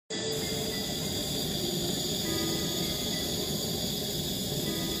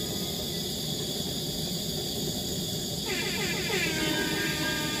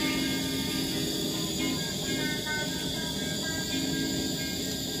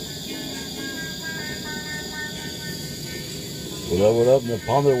What up, what up? The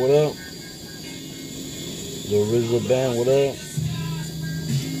Palmer, what up? The original band, what up?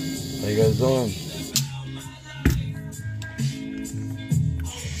 How you guys doing?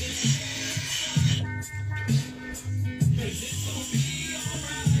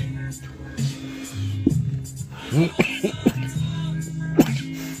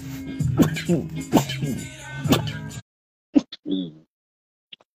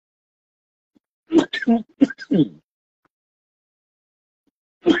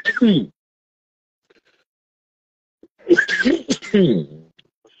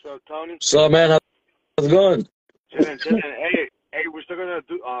 What's up, Tony? What's up, man? How's it going? Chilling, chilling. Hey, we're still gonna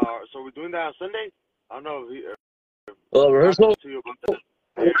do. So we're doing that on Sunday. I don't know if Rehearsal? to you about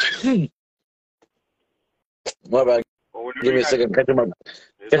that. Yeah. My bad. Well, whenever Give me you a guys, second. Catching my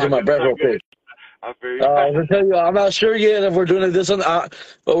it's all good. It's breath all real good. quick. I feel you. I was gonna tell you, I'm not sure yet if we're doing it this one. But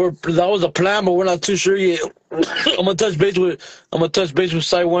that was a plan, but we're not too sure yet. I'm gonna touch base with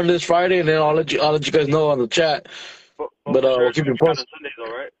Site One this Friday, and then I'll let you guys know on the chat. but But for sure, we'll it's keep gonna you be on posted. Sunday,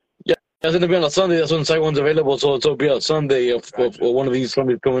 though, right? Yeah, it's gonna be on a Sunday. That's when Site One's available, so it'll be on Sunday if Gotcha. one of these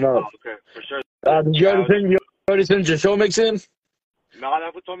Sundays coming Oh, up. okay, for sure. Did you Yeah, already send your show mix in? no,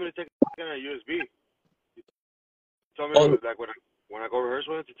 that told me to take it on a USB. He told me Oh, to, like when I go rehearse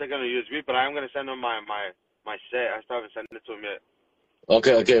with him to take it on a USB, but I am gonna send him my set. I still haven't sent it to him yet.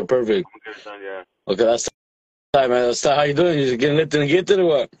 okay, perfect. I'm gonna get it done, yeah. Okay, that's time, man. That's how you doing? You just getting lifted and get or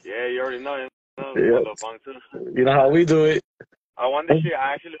what? Yeah, you already know. My Yeah, little bong too. you know how we do it. I want this shit.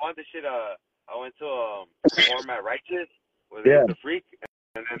 I actually want this shit. I went to Format Righteous with Yeah. the freak,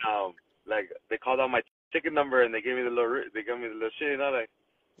 and then like they called out my ticket number and they gave me the little shit, you know, like.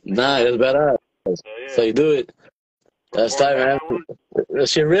 Nah, that's badass. So That's how yeah. you do it. That's time, man. One. That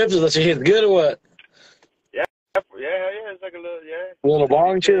shit rips. That shit hits good or what? Yeah, yeah. It's like a little, yeah. A little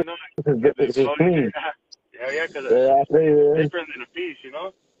bong Shit, shit. you know, It's just clean. yeah, because Yeah, I feel you, it's man. different than a piece, you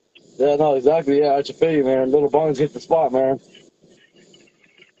know. Yeah, no, exactly. Yeah, I should feel you, man. Little bongs hit the spot, man.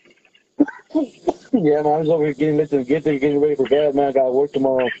 Yeah, man. I'm just over here getting lifted and getting ready for bed, man. I got to work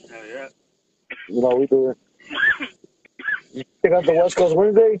tomorrow. Hell yeah. You know, we do it. You check out the West Coast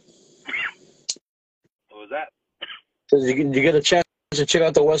Wednesday? What was that? Did you get a chance to check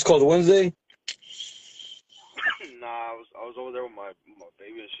out the West Coast Wednesday? Nah, I was over there with my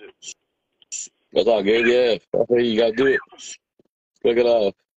baby and shit. That's all good, yeah. That's what you gotta do it. Check it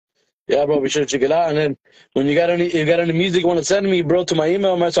out. Yeah, bro, be sure to check it out. And then when you got any music you want to send me, bro, to my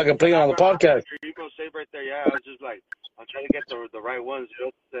email, man, so I can play it on the podcast. Your email saved right there. Yeah, I was just like, I'm trying to get the right ones, you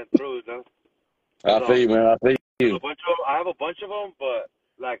know, sent through, you know. I feel you, man. I feel you. I have a bunch of them, but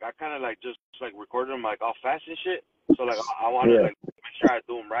like I kind of like just like recorded them like all fast and shit. So like I want to like make sure I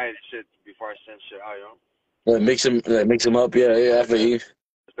do them right and shit before I send shit out, you know. Mix him up, yeah, I feel you.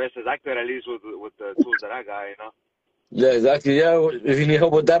 As best as I could, at least with the tools that I got, you know. Yeah, exactly. Yeah, if you need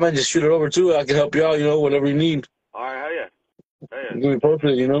help with that, man, just shoot it over too. I can help you out, you know, whatever you need. All right, hell yeah. Give me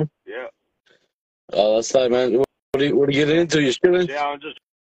posted, you know. Yeah. Oh, that's tight, man. What are you getting into? You chilling? Yeah, I'm just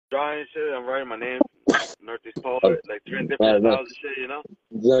drawing shit. I'm writing my name, Northeast Poet, like 3 different styles and shit, you know.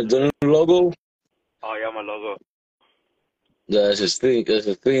 The new logo? Oh yeah, my logo. Yeah, that's his thing. That's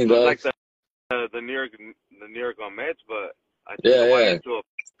his thing, dog. Like the New York Mets, but I think the Y into a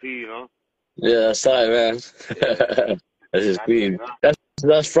P, you know. Yeah, that's tight, man. Yeah. That's his queen. You know?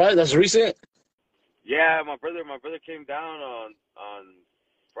 That's Friday. That's recent. Yeah, my brother came down on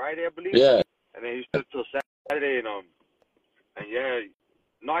Friday, I believe. Yeah. And then he stood till Saturday, and yeah,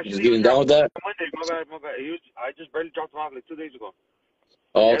 no, actually, Just getting down with that. Monday. My bad. I just barely dropped him off like 2 days ago.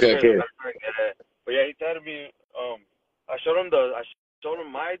 Oh, okay. But yeah, he told me. I showed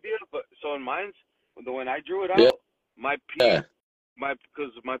him my idea, but so in mine, when I drew it out, my P,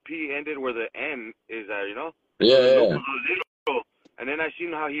 because my P ended where the N is at, you know. Yeah. And then I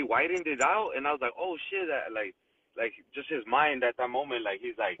seen how he widened it out, and I was like, oh shit, that like just his mind at that moment, like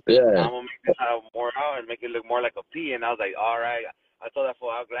he's like, I'm gonna make this out more out and make it look more like a P, and I was like, all right. I told that fool,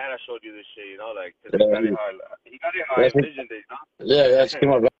 I'm glad I showed you this shit, you know, like, cause he got it how I envisioned it, you know. Yeah, that's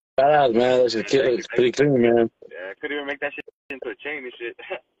came out badass, man. That's it's pretty clean, man. Yeah, I couldn't even make that shit into a chain and shit.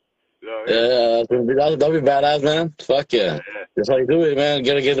 So, that'll be badass, man. Fuck yeah. That's how you do it, man.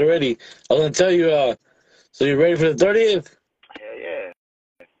 Gotta get it ready. I was gonna tell you, so you ready for the 30th? Yeah.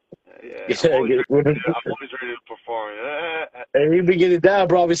 I'm always ready to perform. Hey, you be getting down,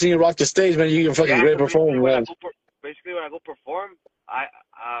 bro. I've seen you rock the stage, man. You can fucking great perform, man. Basically, when I go perform, I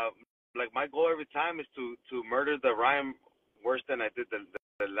like my goal every time is to murder the rhyme worse than I did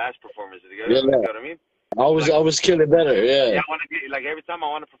the last performance. You know what I mean? I always kill it better, yeah. I want to get like every time I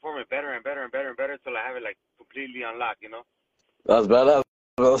want to perform it better and better and better and better until I have it like completely unlocked. You know? That's badass,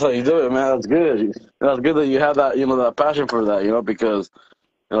 That's how you do it, man. That's good. That's good that you have that, that passion for that, because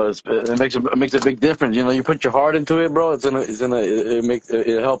it makes a big difference. You put your heart into it, bro.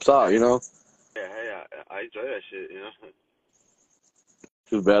 It helps out. Yeah, I enjoy that shit.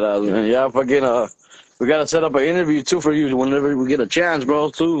 Too badass, man. Yeah, we gotta set up an interview too for you whenever we get a chance, bro.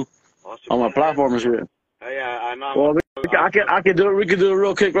 Too Awesome, on my man. platform and shit. Yeah, I know. Well, I can do it. We can do it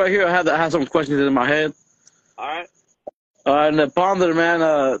real quick right here. I have some questions in my head. All right. And Ponder, man,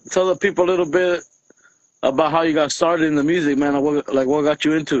 tell the people a little bit about how you got started in the music, man. What got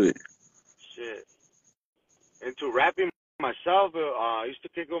you into it? Shit. Into rapping myself, I used to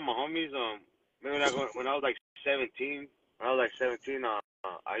kick with my homies. Maybe when I was like 17. When I was like 17,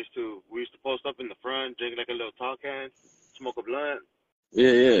 we used to post up in the front, drink like a little tall can, smoke a blunt. Yeah.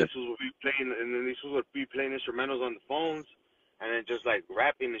 And then these would be playing instrumentals on the phones, and then just like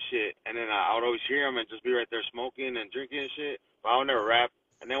rapping and shit. And then I would always hear them and just be right there smoking and drinking and shit. But I would never rap.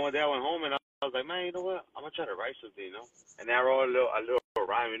 And then one day I went home and I was like, man, you know what? I'm gonna try to write something. And then I wrote a little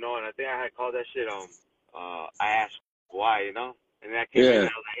rhyme, and I think I had called that shit I asked why, And then I came in and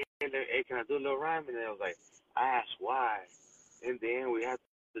I was like, hey, can I do a little rhyme? And then I was like, I asked why. In the end, we had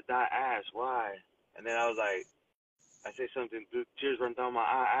to die. Ask why. And then I was like, I say something, tears run down my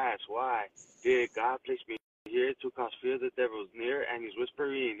eye. I ask why. Did God place me here to cause fear? The devil's near, and he's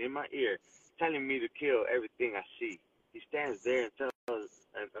whispering in my ear, telling me to kill everything I see. He stands there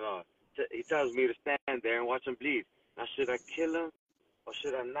he tells me to stand there and watch him bleed. Now, should I kill him or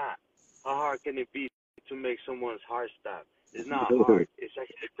should I not? How hard can it be to make someone's heart stop? It's not hard. It's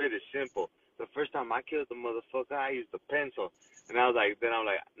actually pretty simple. The first time I killed the motherfucker, I used a pencil. And I'm like,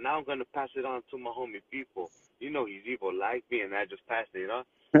 now I'm going to pass it on to my homie people. He's evil like me, and I just passed it,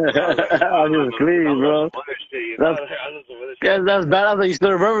 But I was like, That's just clean, bro. That's badass that you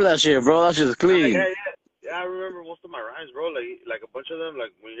still remember that shit, bro. That's just clean. Yeah, I remember most of my rhymes, bro. Like a bunch of them,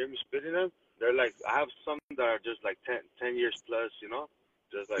 like when you hear me spitting them, they're like, I have some that are just like 10 years plus,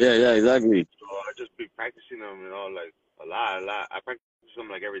 Just like, yeah, exactly. So I just be practicing them, like a lot. I practice them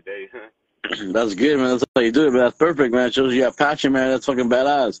like every day. That's good, man. That's how you do it, man. That's perfect, man. It shows you have passion, man. That's fucking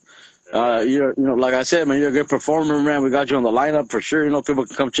badass. You're, like I said, man, you're a good performer, man. We got you on the lineup for sure. People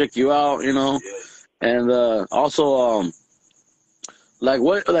can come check you out, Yeah. And also, I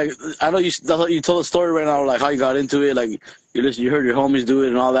know you told a story right now, like how you got into it, like you heard your homies do it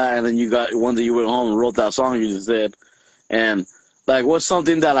and all that, and then one day you went home and wrote that song you just said, and like what's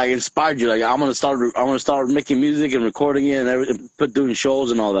something that like inspired you? Like I'm gonna start making music and recording it and doing shows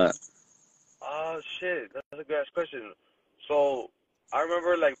and all that. Shit, that's a good ass question. So I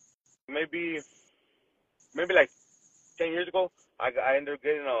remember like maybe like 10 years ago, I ended up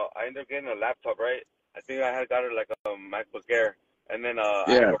getting a laptop, right? I think I had got it like a MacBook Air, and then I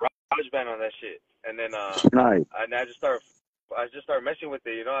had a GarageBand on that shit, and then nice. and I just started messing with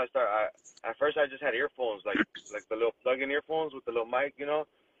it, at first I just had earphones, like the little plug-in earphones with the little mic, and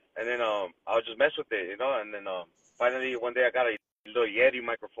then I would just mess with it, and then finally one day I got a little Yeti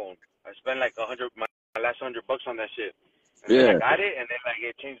microphone. I spent like my last $100 on that shit. And then I got it, and then like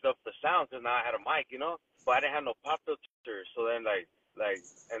it changed up the sound because now I had a mic, but I didn't have no pop filter. So then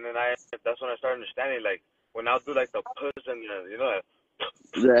and then that's when I started understanding, like when I'll do like the puss and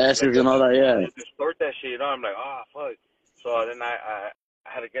the S's and all that, distort that shit, I'm like, oh fuck. So then I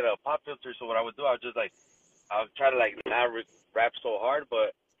had to get a pop filter. So what I would do, I would just I would try to like not rap so hard,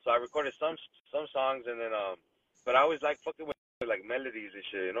 but so I recorded some songs, and then but I always like fucking with like melodies and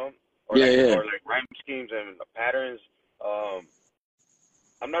shit, or like rhyme schemes and patterns.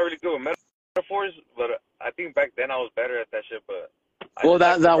 I'm not really good with metaphors, but I think back then I was better at that shit. But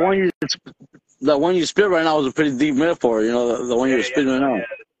that one you spit right now was a pretty deep metaphor. The one you're spitting right now.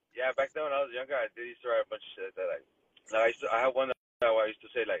 Yeah, back then when I was younger, I used to write a bunch of shit that I have one that I used to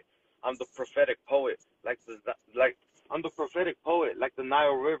say like, I'm the prophetic poet, I'm the prophetic poet, like the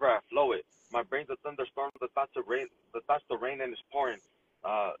Nile River, I flow it. My brain's a thunderstorm, the thoughts of rain and it's pouring.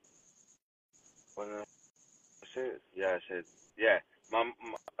 When I said, I said,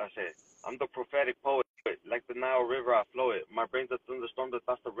 I'm the prophetic poet, like the Nile River, I flow it. My brain's a thunderstorm, the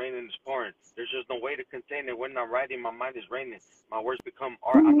thoughts of rain and it's pouring. There's just no way to contain it. When I'm writing, my mind is raining. My words become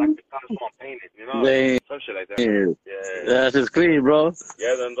art. I'm like the cosmos, I'm painted, some shit like that. Yeah. That's just clean, bro.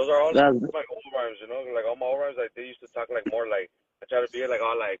 Yeah, then those are all my old rhymes, like all my old rhymes, like they used to talk like more like, I try to be like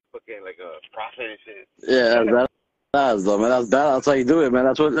all like fucking like a prophet and shit. Yeah, that's though, man. That's how you do it, man.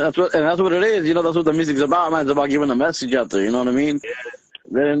 That's what it is. That's what the music's about, man. It's about giving a message out there. You know what I mean? Yeah.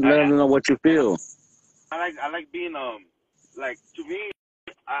 Let them know what you feel. I like being like to me,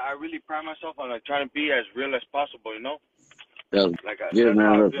 I really pride myself on like trying to be as real as possible. Yeah, like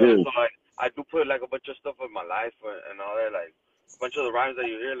man. That's good. So I do put like a bunch of stuff in my life and all that. bunch of the rhymes that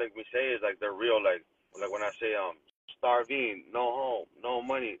you hear like me say is like they're real. Like when I say starving, no home, no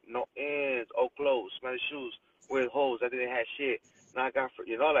money, no ends, old clothes, smelly shoes with holes. I didn't have shit. Now I got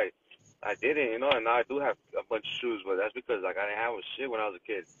like I didn't, and now I do have a bunch of shoes, but that's because like I didn't have a shit when I was a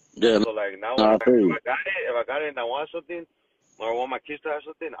kid. Yeah. So like now No, if I got it and I want something or I want my kids to have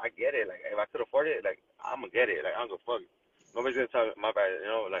something, I get it. Like if I could afford it, like I'm gonna get it. Like I don't give a fuck. Nobody's gonna tell me my bad,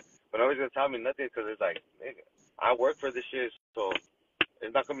 like but nobody's gonna tell me nothing because it's like nigga, I work for this shit, so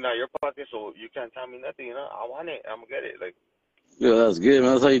it's not coming out of your pocket, so you can't tell me nothing. I want it. I'm gonna get it. Like. Yeah, that's good,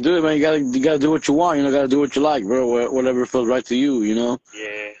 man. That's how you do it, man. You gotta do what you want. Gotta do what you like, bro. Whatever feels right to you.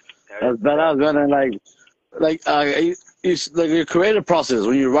 Yeah. That's badass, man. And it's like your creative process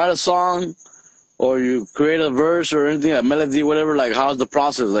when you write a song or you create a verse or anything, a melody, whatever. Like, how's the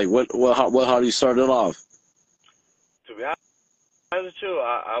process? Like, how do you start it off? To be honest with you,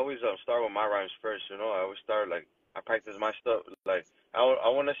 I always start with my rhymes first. I always start like I practice my stuff. Like I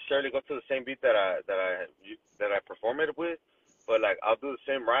won't necessarily go to the same beat that I perform it with, but like I'll do the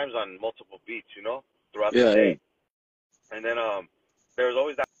same rhymes on multiple beats. Throughout the Yeah, day, and then there's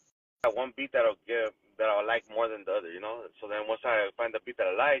always that one beat that I'll like more than the other. So then once I find the beat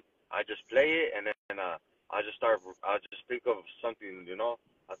that I like, I just play it, and then I just think of something.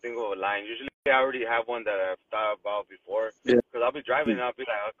 I think of a line. Usually I already have one that I've thought about before. yeah, Because I'll be driving and I'll be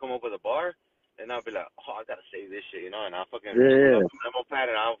like, I'll come up with a bar and I'll be like, oh, I gotta save this shit, and I'll fucking pull yeah, up a memo pad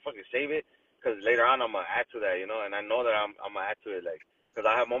and I'll fucking save it. Because later on I'm gonna add to that, and I know that I'm gonna add to it, like, because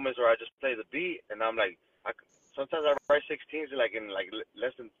I have moments where I just play the beat and I'm like, sometimes I write 16s like in like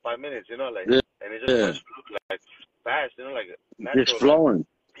less than 5 minutes, like, yeah, and it just yeah. comes like fast, like Just natural, like, flowing.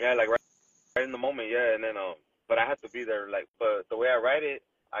 yeah, like right in the moment, yeah, and then but I have to be there, like, but the way I write it,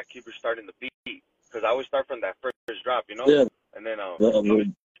 I keep restarting the beat because I always start from that first drop, Yeah, and then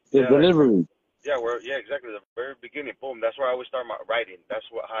the yeah, like delivery. yeah, exactly, the very beginning, boom, that's where I always start my writing. That's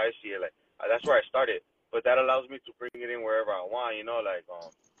how I see it, like that's where I started, but that allows me to bring it in wherever I want,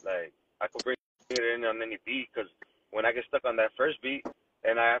 like I could bring it in on any beat because when I get stuck on that first beat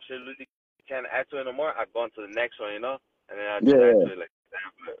and I absolutely can't add to it no more, I go on to the next one, and then I just add Yeah. to it like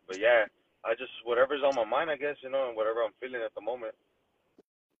that. But yeah, I just whatever's on my mind, I guess, and whatever I'm feeling at the moment.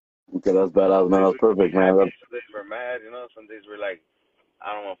 Okay, that's badass, Some man. days That's we perfect, man. happy, some days we're mad, some days we're like,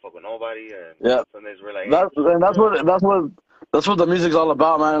 I don't want to fuck with nobody, and Yeah, some days we're like, hey, that's and bro. that's what the music's all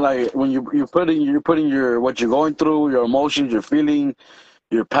about, man. Like when you're putting your what you're going through, your emotions, your feeling,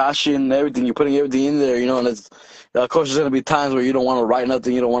 your passion, everything. You're putting everything in there, and it's of course there's gonna be times where you don't want to write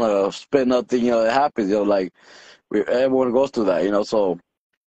nothing, you don't want to spit nothing. It happens. Like everyone goes through that. So.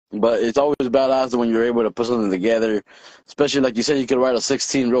 But it's always badass when you're able to put something together, especially like you said, you can write a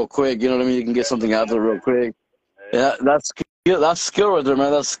 16 real quick. You know what I mean? You can get something out there real quick. Yeah, Yeah, that's skill right there,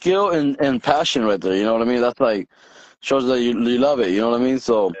 man. That's skill and passion right there. You know what I mean? That's like shows that you love it. You know what I mean?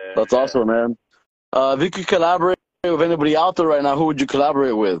 So that's yeah. awesome, man. If you could collaborate with anybody out there right now, who would you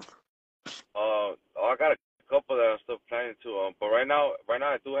collaborate with? I got a couple that I'm still planning to. But right now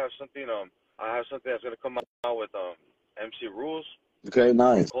I do have something. I have something that's gonna come out with MC Rules Okay, from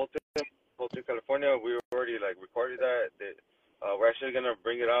nice. Colton, California. We already like recorded that. We're actually gonna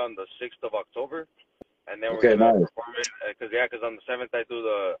bring it out on the 6th of October, and then we're Okay, gonna nice. perform it. Cause on the 7th I do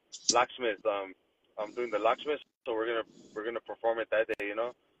the locksmith. I'm doing the locksmith, so we're gonna perform it that day, and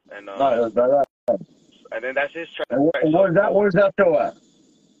Nice. That's badass. and then that's his track. And So where's that show at?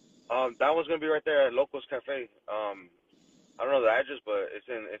 that one's gonna be right there at Locos Cafe. I don't know the address, but it's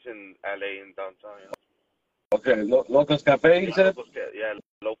in LA in downtown. Okay, Locos Cafe, you said? Yeah,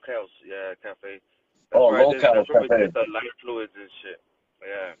 Locals, yeah, cafe. That's Oh, where I did. Locals That's where we Cafe. did the light fluids and shit.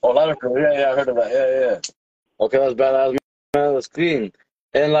 Yeah. Oh, Louderco. Yeah, I heard of that. Yeah. Okay, that's badass, man. That's clean.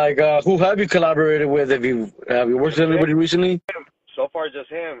 And like, who have you collaborated with? Have you worked with Just anybody recently? him. So far, just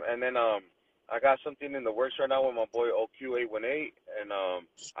him. And then I got something in the works right now with my boy OQ818, and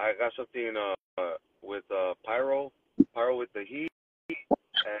I got something with Pyro with the Heat,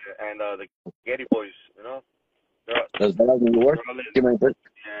 and the Getty Boys. They're, That's badass. You work? they're all in. Man.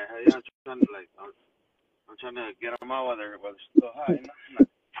 Yeah, I'm trying to I'm trying to get them out while they're still hot.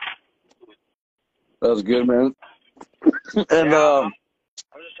 That's good, man. And Yeah,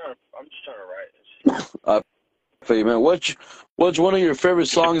 I'm just trying to write I feel you, man. What's one of your favorite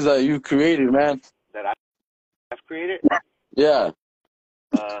songs that you created, man? that I've created. Yeah.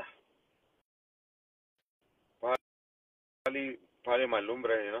 Uh, probably my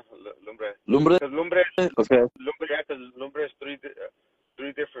lumbre, lumbre. Lumbre. Because lumbre, Okay. yeah, because lumbre is three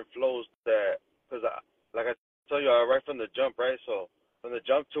different flows that, because like I told you, I write from the jump, right? So from the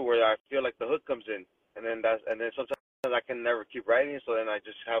jump to where I feel like the hook comes in, and then sometimes I can never keep writing, so then I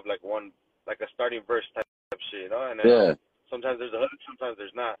just have like one, like a starting verse type of shit, and then Yeah. sometimes there's a hook, sometimes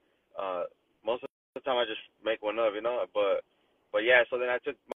there's not. Most of the time I just make one up, you know. But yeah, so then I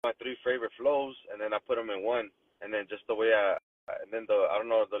took my 3 favorite flows and then I put them in one, and then just the way and then I don't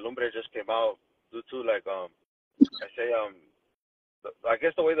know, the lumbre just came out due to like I say I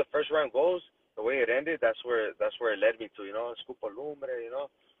guess the way the first round goes, the way it ended, that's where it led me to, you know, Scupa Lumbre, you know.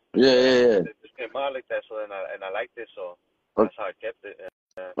 Yeah. It just came out like that, so then I liked it, so that's how I kept it.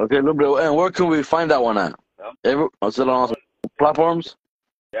 Okay, Lumbre, and where can we find that one at? Yeah. Is it on platforms?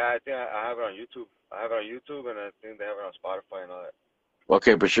 Yeah, I think I have it on YouTube. I have it on YouTube, and I think they have it on Spotify and all that.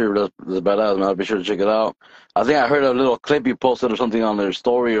 Okay, for sure. That's badass, man. I'll be sure to check it out. I think I heard a little clip you posted or something on their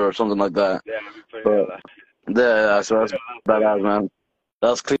story or something like that. Yeah, I've been putting it But a lot. yeah, so that's badass, man.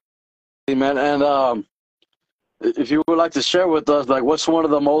 That's clean, man. And if you would like to share with us, like, what's one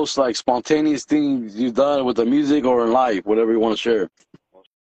of the most like spontaneous things you've done with the music or in life, whatever you want to share. Most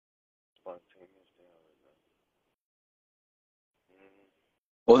spontaneous thing I've ever done.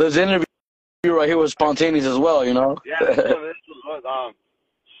 Well, this interview right here was spontaneous as well, you know. Yeah, this was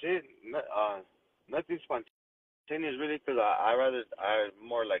shit. Nothing spontaneous really, because I'm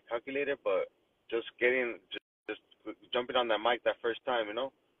more like calculated, but just just jumping on that mic that first time, you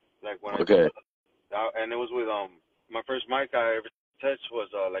know, like when Okay. and it was with my first mic I ever touched was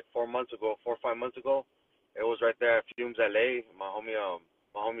like 4 or 5 months ago. It was right there at Fumes LA. My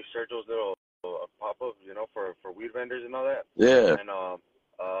homie Sergio's little pop up, you know, for weed vendors and all that. Yeah. And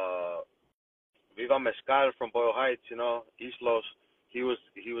Viva Mezcal from Boyle Heights, you know, East Los. He was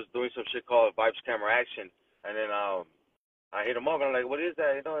doing some shit called Vibes Camera Action, and then I hit him up and I'm like, what is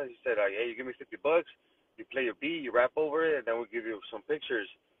that? You know, he said, like, hey, you give me $50, you play your beat, you rap over it, and then we'll give you some pictures.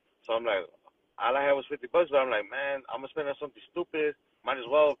 So I'm like, all I had was $50, but I'm like, man, I'm gonna spend on something stupid. Might as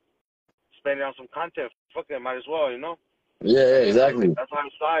well spend it on some content. Fuck it, might as well, you know. Yeah, exactly. That's how I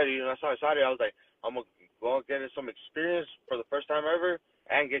started. You know, that's how I started. I was like, I'm gonna go and get some experience for the first time ever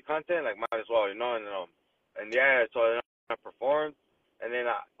and get content. Like, might as well, you know. And yeah, so then I performed. And then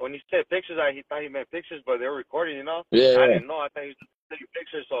when he said pictures, he thought he meant pictures, but they were recording, you know. Yeah. I didn't know. I thought he was taking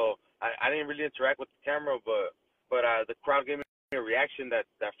pictures, so I didn't really interact with the camera. But the crowd gave me a reaction that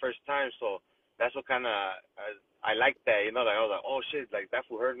first time, so that's what kind of I liked that, you know. Like I was like, oh shit, like that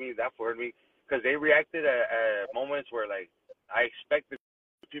fool heard me, because they reacted at moments where like I expected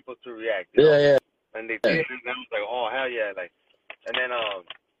people to react, you know. Yeah. And they did, and I was like, oh hell yeah, like. And then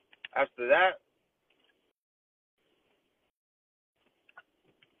after that.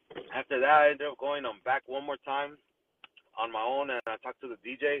 After that, I ended up going back one more time on my own, and I talked to the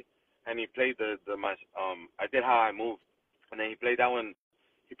DJ, and he played I did How I Move, and then he played that one.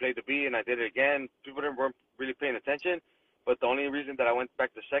 He played the beat, and I did it again. People weren't really paying attention, but the only reason that I went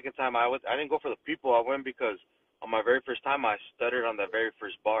back the second time, I didn't go for the people. I went because on my very first time, I stuttered on that very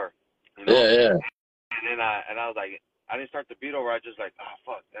first bar, you know. Yeah. And then I was like, I didn't start the beat over. I just like,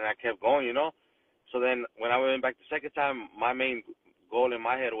 fuck, and I kept going, you know. So then when I went back the second time, my main goal in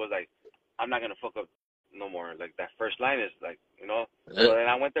my head was like, I'm not gonna fuck up no more. Like that first line is like, you know. So then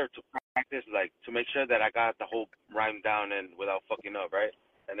I went there to practice, like to make sure that I got the whole rhyme down and without fucking up, right?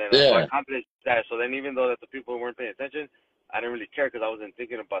 And then so I accomplished that. So then even though that the people weren't paying attention, I didn't really care because I wasn't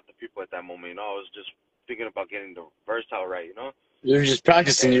thinking about the people at that moment. You know, I was just thinking about getting the verse out right. You know. You're just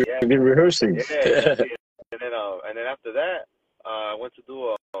practicing. You're rehearsing. Yeah. And then after that, I went to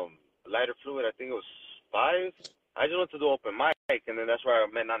do a lighter fluid. I think it was 5. I just went to do open mic, and then that's where I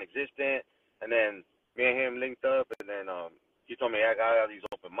met Non-Existent. And then me and him linked up, and then he told me I got all these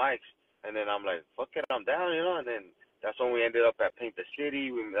open mics. And then I'm like, fuck it, I'm down, you know. And then that's when we ended up at Paint the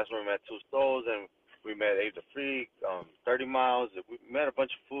City. That's when we met Two Stoves, and we met Abe the Freak, 30 Miles. We met a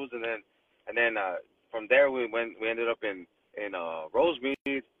bunch of fools, and then from there we ended up in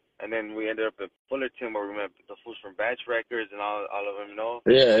Rosemead. And then we ended up at Fullerton, where we met the fools from Batch Records and all of them, you know.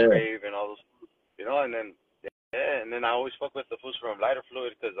 Yeah. Rave and all those, you know. And then and then I always fuck with the fools from Lighter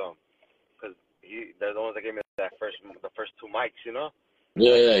Fluid because they're the ones that gave me the first 2 mics, you know.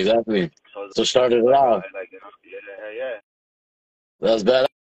 Yeah, exactly. So started it off. Like, you know, yeah. That's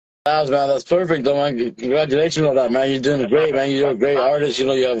badass, man. That's perfect, though, man. Congratulations on that, man. You're doing great, man. You're a great artist. You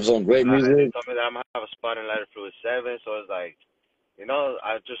know, you have some great music. They told me that I'm gonna have a spot in Lighter Fluid 7, so it's like, you know,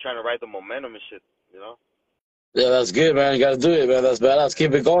 I'm just trying to ride the momentum and shit, you know. Yeah, that's good, man. You got to do it, man. That's badass.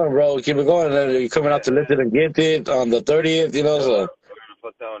 Keep it going, bro. Keep it going. You're coming out to Lift It and Get It on the 30th, you know, so. We're gonna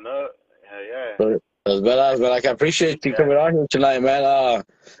fuck that one up. Hell yeah. So that's badass, man. I can appreciate you coming out here tonight, man.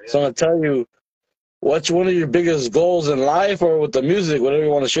 So I'm going to tell you, what's one of your biggest goals in life or with the music, whatever you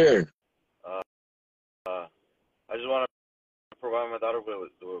want to share? I just want to provide my daughter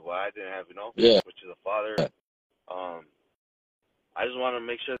with what I didn't have, you know, Yeah. which is a father. I just want to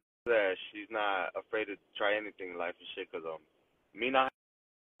make sure that she's not afraid to try anything in life and shit. Cause me not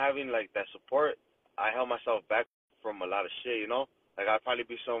having like that support, I held myself back from a lot of shit. You know, like I'd probably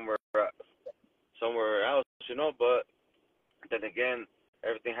be somewhere else. You know, but then again,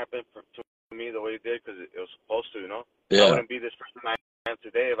 everything happened to me the way it did because it was supposed to. You know, I Yeah. wouldn't be this person I am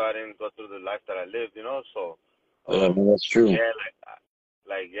today if I didn't go through the life that I lived. You know, so That's true. yeah,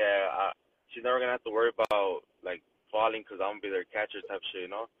 she's never gonna have to worry about like falling because I'm gonna be their catcher type shit.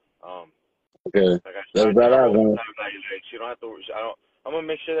 You know. Okay. Like That's I tell her badass, all the man. time, like she don't have to. I don't. I'm gonna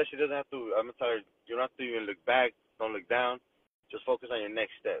make sure that she doesn't have to. I'm gonna tell her you don't have to even look back. Don't look down. Just focus on your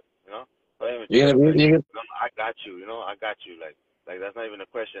next step. You know. Don't even You're trip. gonna Like be, you no, I got you. You know. I got you. Like that's not even a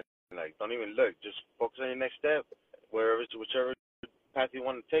question. Like don't even look. Just focus on your next step. Whichever path you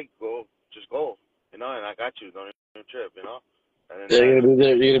want to take, go. Just go. You know. And I got you. Don't even trip. You know. And then you're gonna be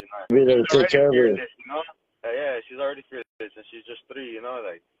there. You're gonna be there to she's take already care of her. fearless. You know. Yeah. She's already fearless, and she's just 3. You know.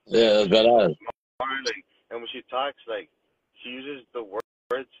 Yeah, that's But she's so badass. smart, like, and when she talks, like, she uses the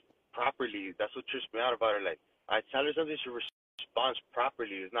words properly. That's what trips me out about her. Like, I tell her something, she responds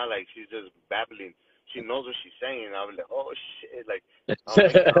properly. It's not like she's just babbling. She knows what she's saying. I'm like, oh shit, like,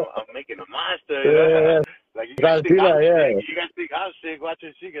 I'm making a monster, you know? Yeah, Like, you guys I think see I'm that. sick. Yeah. You guys think I'm sick.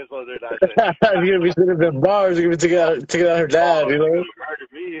 Watching she gets older than I said. You're gonna be sitting in bars. You're gonna be taking out her dad. Oh, You she's know. gonna murder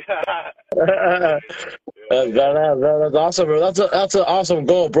me. That's Yeah. badass. That's awesome, bro. That's an awesome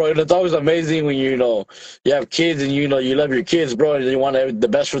goal, bro. And it's always amazing when you know you have kids and you know you love your kids, bro, and you want the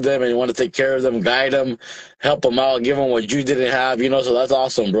best for them and you want to take care of them, guide them, help them out, give them what you didn't have, you know. So that's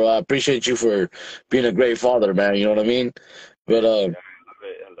awesome, bro. I appreciate you for being a great father, man. You know what I mean? But Yeah,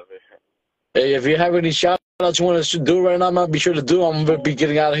 I love it. hey, if you have any shout outs you want to do right now, man, be sure to do 'em. I'm gonna be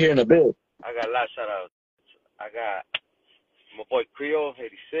getting out of here in a bit. I got a lot of shout outs. I got my boy Creole,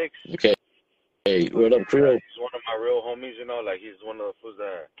 86. Okay. Hey, what up, Fucking, Creole? he's one of my real homies, you know. Like he's one of the fools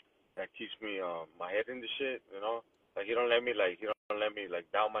that keeps me my head in the shit, you know. Like he don't let me like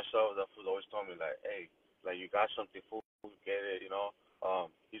doubt myself. That fool's always told me like, hey, like you got something, fool, get it, you know.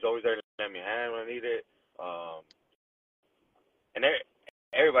 He's always there to lend me a hand when I need it. And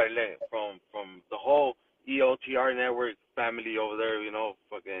everybody let it, from the whole EOTR network family over there, you know,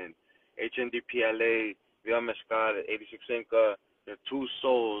 fucking HNDPLA, Via Mescal, 86 Inca, the Two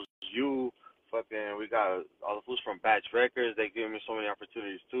Souls, you, fucking, we got all the fools from Batch Records. They give me so many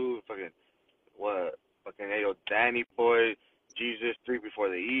opportunities too. Fucking, what, fucking, Ayo, Danny Boy, Jesus, 3 Before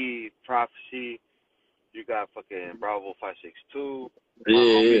the E, Prophecy. You got fucking Bravo 562.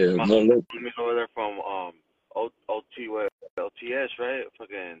 Yeah, My no, look. homies over there from OT what LTS, right?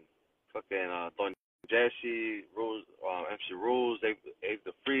 Fucking Don Jesse, Rules, MC Rules, Abe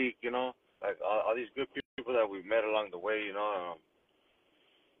the Freak, you know, like all these good people that we met along the way, you know.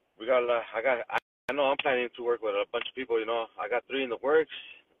 We got I know I'm planning to work with a bunch of people, you know. I got 3 in the works,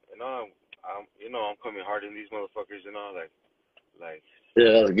 you know. I'm coming hard in these motherfuckers, you know, like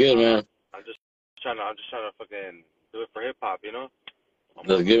Yeah, that's good, uh, man. I'm just trying to fucking do it for hip hop, you know.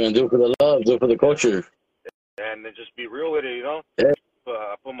 That's good, man. Do it for the love. Do it for the Yeah, culture. and then just be real with it, you know. Yeah.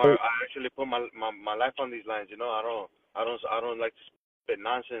 I actually put my life on these lines, you know. I don't like to spit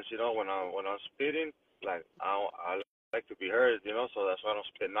nonsense, you know. When I'm spitting, like I like to be heard, you know. So that's why I don't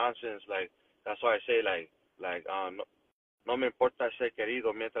spit nonsense. Like that's why I say no, no me importa ser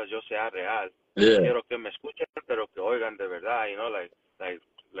querido mientras yo sea real. Yeah. Quiero que me escuchen, pero que oigan de verdad, you know. Like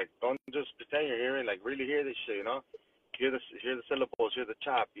don't just pretend you're hearing, like really hear this shit, you know. Hear the syllables, hear the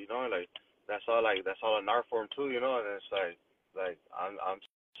chop, you know. That's all an art form too, you know. And it's like I'm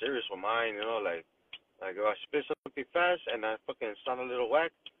serious with mine, you know. Like if I spit something fast and I fucking sound a little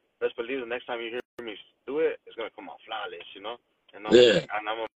whack, best believe the next time you hear me do it, it's gonna come out flawless, you know. And Yeah. I'm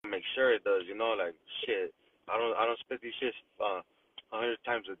gonna make sure it does, you know. Like shit, I don't spit these shits 100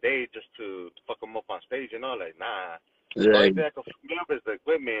 times a day just to fuck them up on stage, you know. Like nah, the Yeah. only thing that can fuck me up is the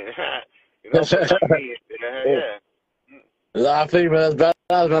equipment, you know, but not me. Yeah. I think, man, that's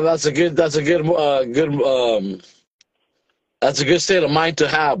badass, man. That's a good state of mind to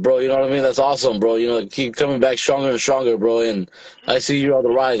have, bro. You know what I mean? That's awesome, bro. You know, keep coming back stronger and stronger, bro. And I see you on the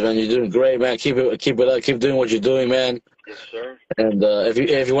rise, man. You're doing great, man. Keep it up. Keep doing what you're doing, man. Yes, sir. And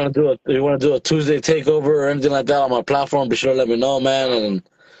if you want to do a Tuesday takeover or anything like that on my platform, be sure to let me know, man. And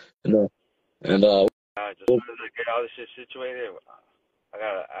you know, and Just as soon as I get all this shit situated, I'm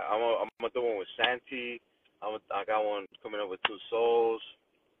gonna do one with Santi. I got one coming up with Two Souls.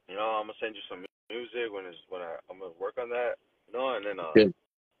 You know, I'm gonna send you some music I'm gonna work on that. You know, and then good.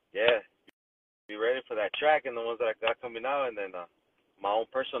 yeah, be ready for that track and the ones that I got coming out, and then my own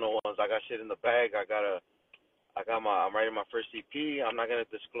personal ones. I got shit in the bag. I'm writing my first EP. I'm not gonna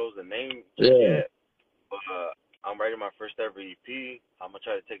disclose the name just Yeah. yet, but I'm writing my first ever EP. I'm gonna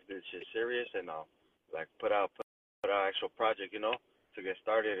try to take this shit serious and like put out actual project, to get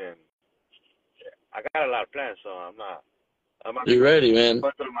started. And I got a lot of plans, so I'm not You ready, man?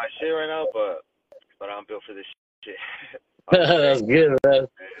 going through my shit right now, but I'm built for this shit. That's good, man. I'll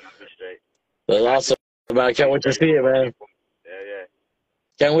be straight. That's awesome, man. I can't wait to see it, man. Yeah.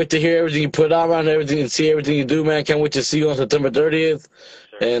 Can't wait to hear everything you put out, man, everything and see everything you do, man. Can't wait to see you on September 30th.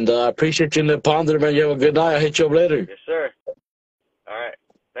 Sure. And I appreciate you in the ponder, man. You have a good night. I'll hit you up later. Yes, sir. All right.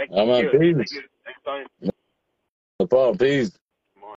 Thank you. Peace. Thanks, Tony. No problem. Peace.